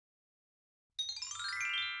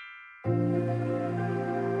You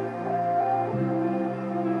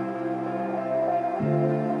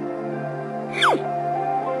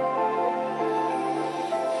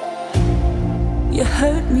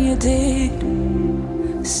hurt me, you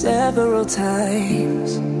did, several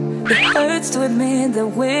times. It hurts to admit that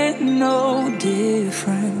we're no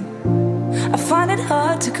different. I find it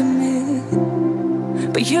hard to commit,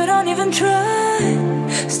 but you don't even try.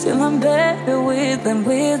 Still I'm better with than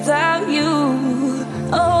without you.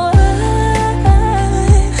 Oh,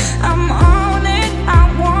 I'm on it, I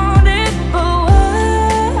want it, but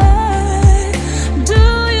why do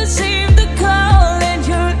you seem to call in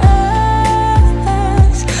your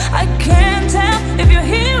eyes? I can't tell if you're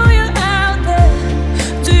here or you're out there.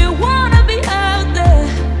 Do you wanna be out there?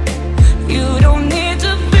 You don't need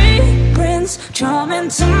to be Prince Charming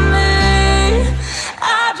to me.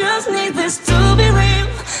 I just need this to be real.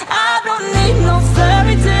 I don't need no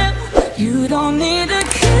fairy tale. You don't need a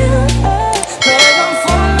kill, pray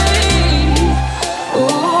for me. Ooh,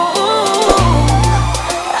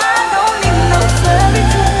 I don't need no fairy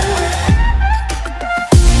tale.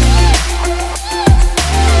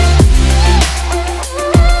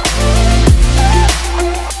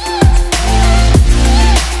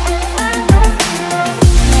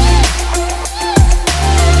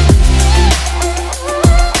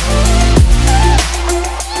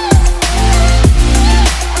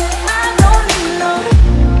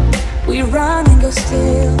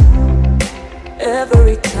 Still,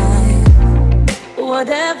 every time,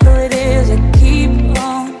 whatever it is, I keep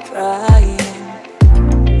on trying.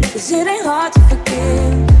 'Cause it ain't hard to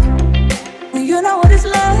forgive when you know what it's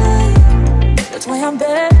like. That's why I'm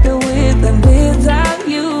better with than without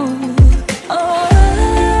you. Oh,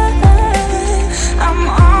 I'm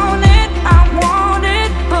on it, I want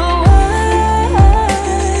it, but why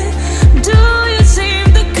do you seem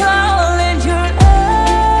to call in your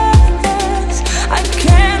eyes? I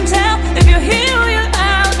can't tell if you're here or you're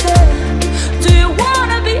out there. Do you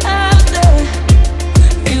wanna be out there?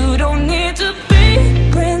 You don't need to be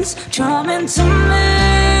Prince Charming to me.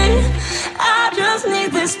 I just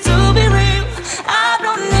need this to be real. I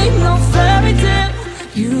don't need no fairy tale.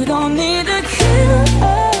 You don't need a kill,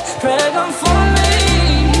 pregnant for me.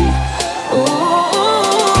 Ooh,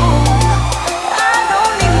 I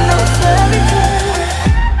don't need no fairy tale.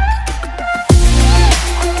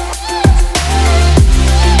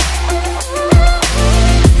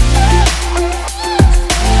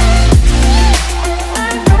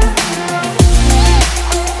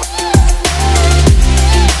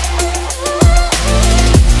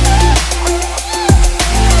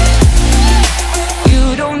 You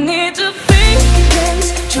don't need to be Prince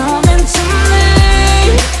Charming to me.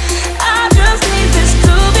 I just need this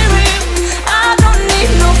to be real. I don't need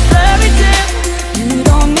no fairy tale. You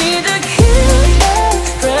don't need a killer,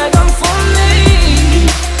 dragon for me.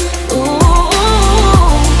 Ooh,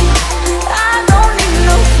 I don't need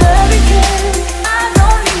no fairy tale. I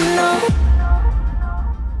don't need no.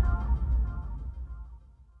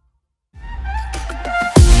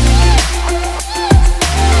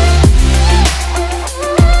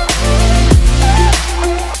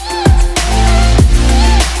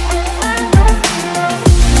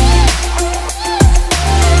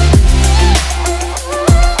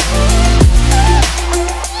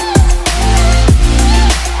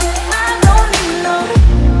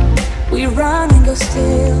 We run and go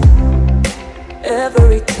still,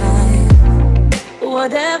 every time,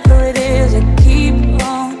 whatever it is, I keep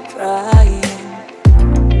on trying.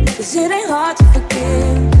 'Cause it ain't hard to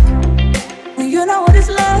forgive when you know what it's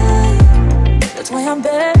like. That's why I'm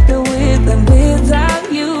better